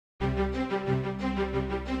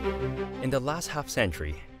the last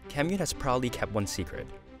half-century, Yuen has proudly kept one secret.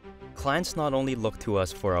 Clients not only look to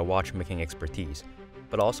us for our watchmaking expertise,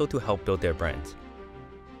 but also to help build their brands.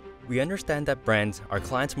 We understand that brands are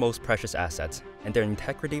clients' most precious assets, and their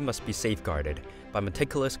integrity must be safeguarded by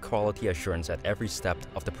meticulous quality assurance at every step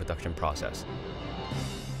of the production process.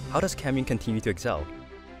 How does Yuen continue to excel?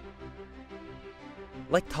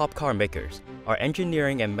 Like top car makers, our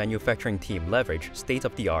engineering and manufacturing team leverage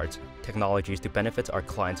state-of-the-art technologies to benefit our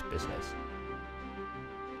clients' business.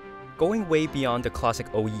 Going way beyond the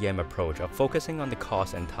classic OEM approach of focusing on the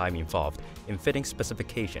cost and time involved in fitting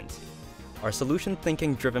specifications, our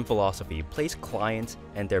solution-thinking-driven philosophy places clients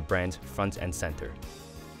and their brands front and center.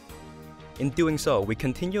 In doing so, we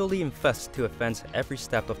continually invest to advance every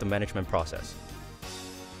step of the management process.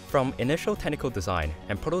 From initial technical design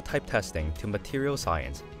and prototype testing to material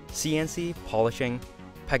science, CNC, polishing,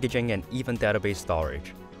 packaging, and even database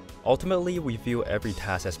storage. Ultimately, we view every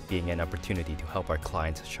task as being an opportunity to help our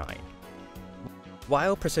clients shine.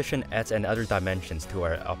 While precision adds another dimensions to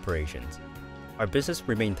our operations, our business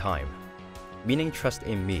remains time, meaning trust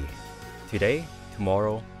in me, today,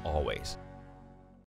 tomorrow, always.